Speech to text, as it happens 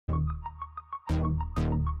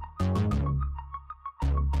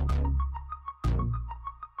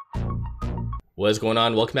What's going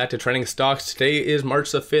on? Welcome back to Trending Stocks. Today is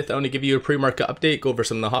March the 5th. I want to give you a pre-market update, go over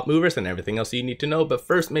some of the hot movers and everything else you need to know. But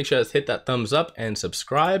first, make sure to hit that thumbs up and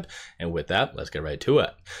subscribe. And with that, let's get right to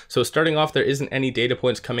it. So starting off, there isn't any data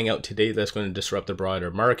points coming out today that's going to disrupt the broader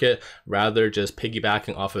market, rather just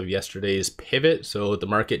piggybacking off of yesterday's pivot. So the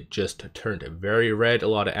market just turned very red. A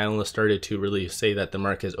lot of analysts started to really say that the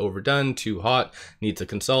market is overdone, too hot, needs to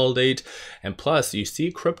consolidate. And plus, you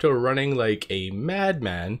see crypto running like a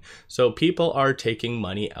madman. So people are taking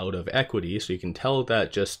money out of equity. So you can tell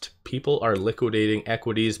that just people are liquidating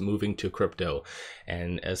equities, moving to crypto.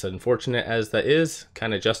 And as unfortunate as that is,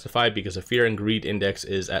 kind of justified because the fear and greed index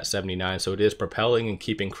is at 79. So it is propelling and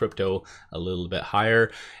keeping crypto a little bit higher.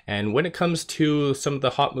 And when it comes to some of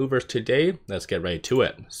the hot movers today, let's get right to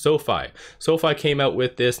it. SOFI came out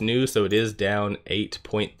with this news, so it is down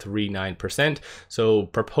 8.39%. So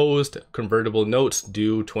proposed convertible notes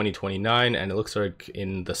due 2029, and it looks like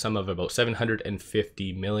in the sum of about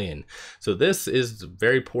 750 million. So this is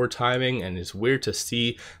very poor timing, and it's weird to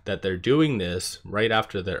see that they're doing this right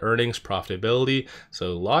after their earnings profitability.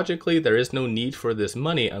 So logically, there is no need for this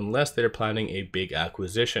money unless they're planning a big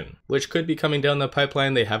acquisition, which could be coming down the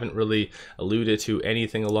pipeline. They haven't really alluded to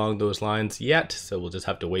anything along those lines yet, so we'll just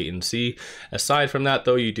have to wait and see. Aside from that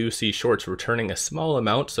though, you do see shorts returning a small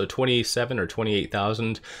amount, so 27 or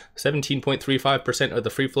 28,000, 17.35% of the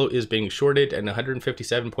free float is being shorted, and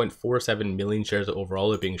 157.47 million shares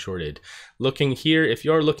overall are being shorted. Looking here, if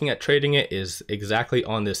you're looking at trading it, is exactly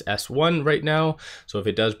on this S1 right now. So if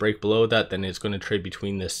it does break below that, then it's going to trade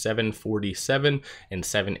between the 747 and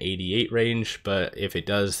 788 range. But if it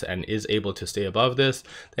does and is able to stay above this,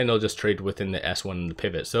 then it'll just trade within the S1 and the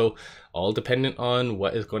pivot. So all dependent on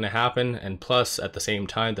what is going to happen. And plus, at the same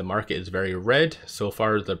time, the market is very red. So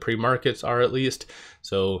far, the pre-markets are at least.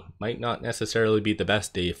 So might not necessarily be the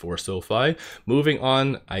best day for SOFI. Moving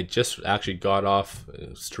on, I just actually got off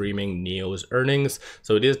streaming NIO's earnings.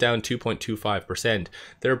 So it is down 2.25%.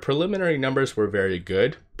 Their preliminary numbers were very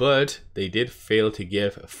good, but they did fail to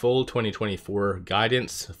give full 2024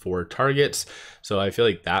 guidance for targets. So I feel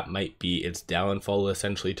like that might be its downfall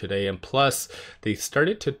essentially today. And plus, they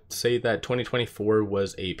started to say that 2024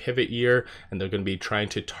 was a pivot year and they're going to be trying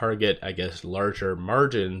to target, I guess, larger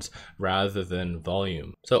margins rather than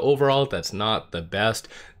volume. So overall, that's not the best.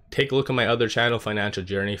 Take a look at my other channel, Financial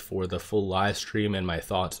Journey, for the full live stream and my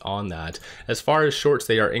thoughts on that. As far as shorts,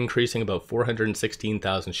 they are increasing about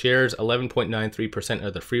 416,000 shares. 11.93%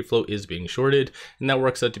 of the free float is being shorted, and that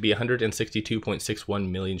works out to be 162.61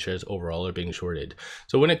 million shares overall are being shorted.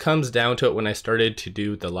 So when it comes down to it, when I started to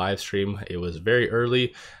do the live stream, it was very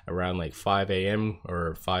early, around like 5 a.m.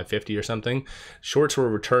 or 5:50 or something. Shorts were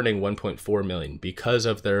returning 1.4 million. Because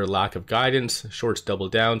of their lack of guidance, shorts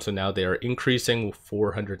doubled down, so now they are increasing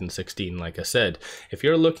 416, like I said. If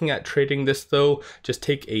you're looking at trading this though, just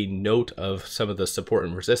take a note of some of the support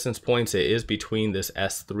and resistance points. It is between this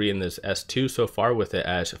S3 and this S2 so far, with it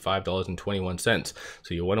at $5.21.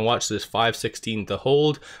 So you want to watch this 516 to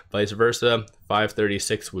hold, vice versa.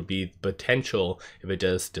 536 would be potential if it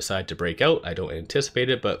does decide to break out. I don't anticipate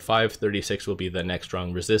it, but 536 will be the next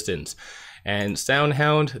strong resistance. And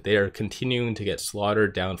SoundHound, they are continuing to get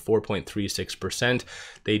slaughtered, down 4.36%.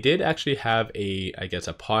 They did actually have a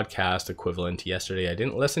podcast equivalent yesterday. I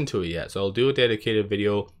didn't listen to it yet, so I'll do a dedicated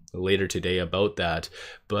video later today about that.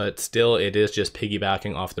 But still, it is just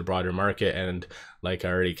piggybacking off the broader market, and like I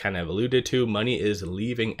already kind of alluded to, money is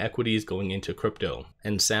leaving equities going into crypto.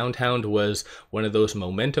 And SoundHound was one of those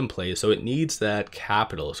momentum plays, so it needs that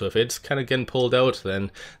capital. So if it's kind of getting pulled out,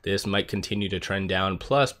 then this might continue to trend down.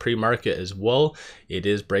 Plus, pre-market as well, it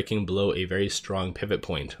is breaking below a very strong pivot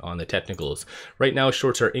point on the technicals. Right now,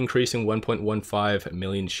 shorts are increasing 1.15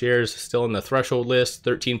 million shares, still on the threshold list.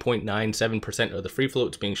 13.97% of the free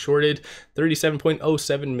float is being shorted.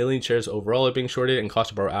 37.07 million shares overall are being shorted, and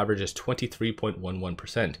cost of borrow average is 23.11%.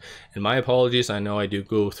 And my apologies, I know I do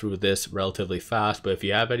go through this relatively fast, but if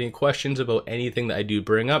you have any questions about anything that I do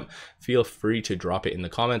bring up, feel free to drop it in the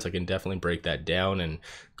comments. I can definitely break that down and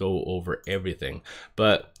go over everything.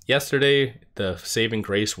 But yesterday, the saving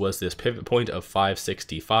grace was this pivot point of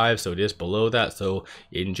 565, so it is below that. So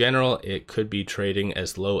in general, it could be trading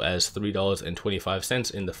as low as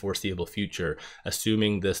 $3.25 in the foreseeable future,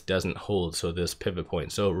 assuming this doesn't hold, so this pivot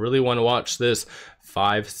point. So really want to watch this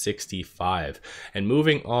 565. And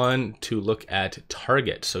moving on to look at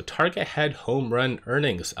Target. So Target had home run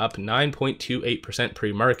earnings, up 9.28%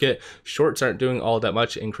 pre-market. Shorts aren't doing all that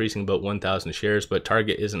much, increasing about 1,000 shares, but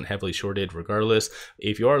Target isn't heavily shorted regardless.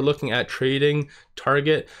 If you are looking at trading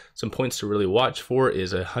target. Some points to really watch for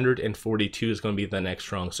is 142 is going to be the next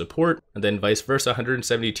strong support, and then vice versa,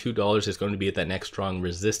 $172 is going to be at that next strong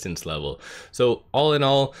resistance level. So all in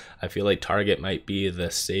all, I feel like target might be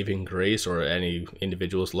the saving grace, or any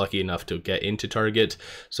individuals lucky enough to get into target.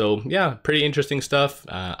 So yeah, pretty interesting stuff.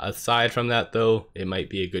 Aside from that though, it might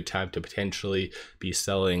be a good time to potentially be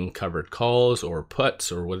selling covered calls or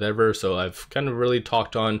puts or whatever. So I've kind of really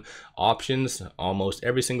talked on options almost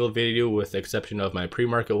every single video, with the exception of my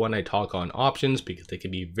pre-market one. I talk on options because they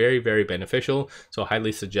can be very, very beneficial. So I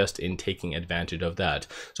highly suggest in taking advantage of that.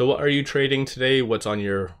 So what are you trading today? What's on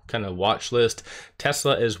your kind of watch list?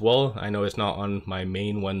 Tesla as well. I know it's not on my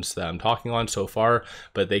main ones that I'm talking on so far,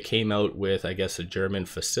 but they came out with, I guess, a German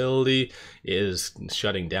facility is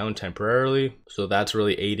shutting down temporarily. So that's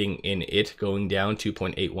really aiding in it going down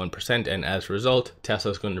 2.81%. And as a result,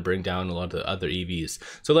 Tesla is going to bring down a lot of the other EVs.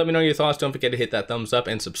 So let me know your thoughts. Don't forget to hit that thumbs up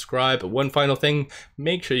and subscribe. One final thing,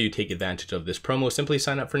 make sure you take advantage of this promo. Simply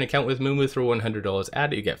sign up for an account with MULN for $100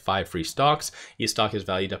 added. You get 5 free stocks. Each stock is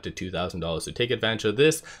valued up to $2,000. So take advantage of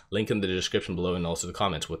this. Link in the description below and also the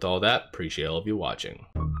comments. With all that, appreciate all of you watching.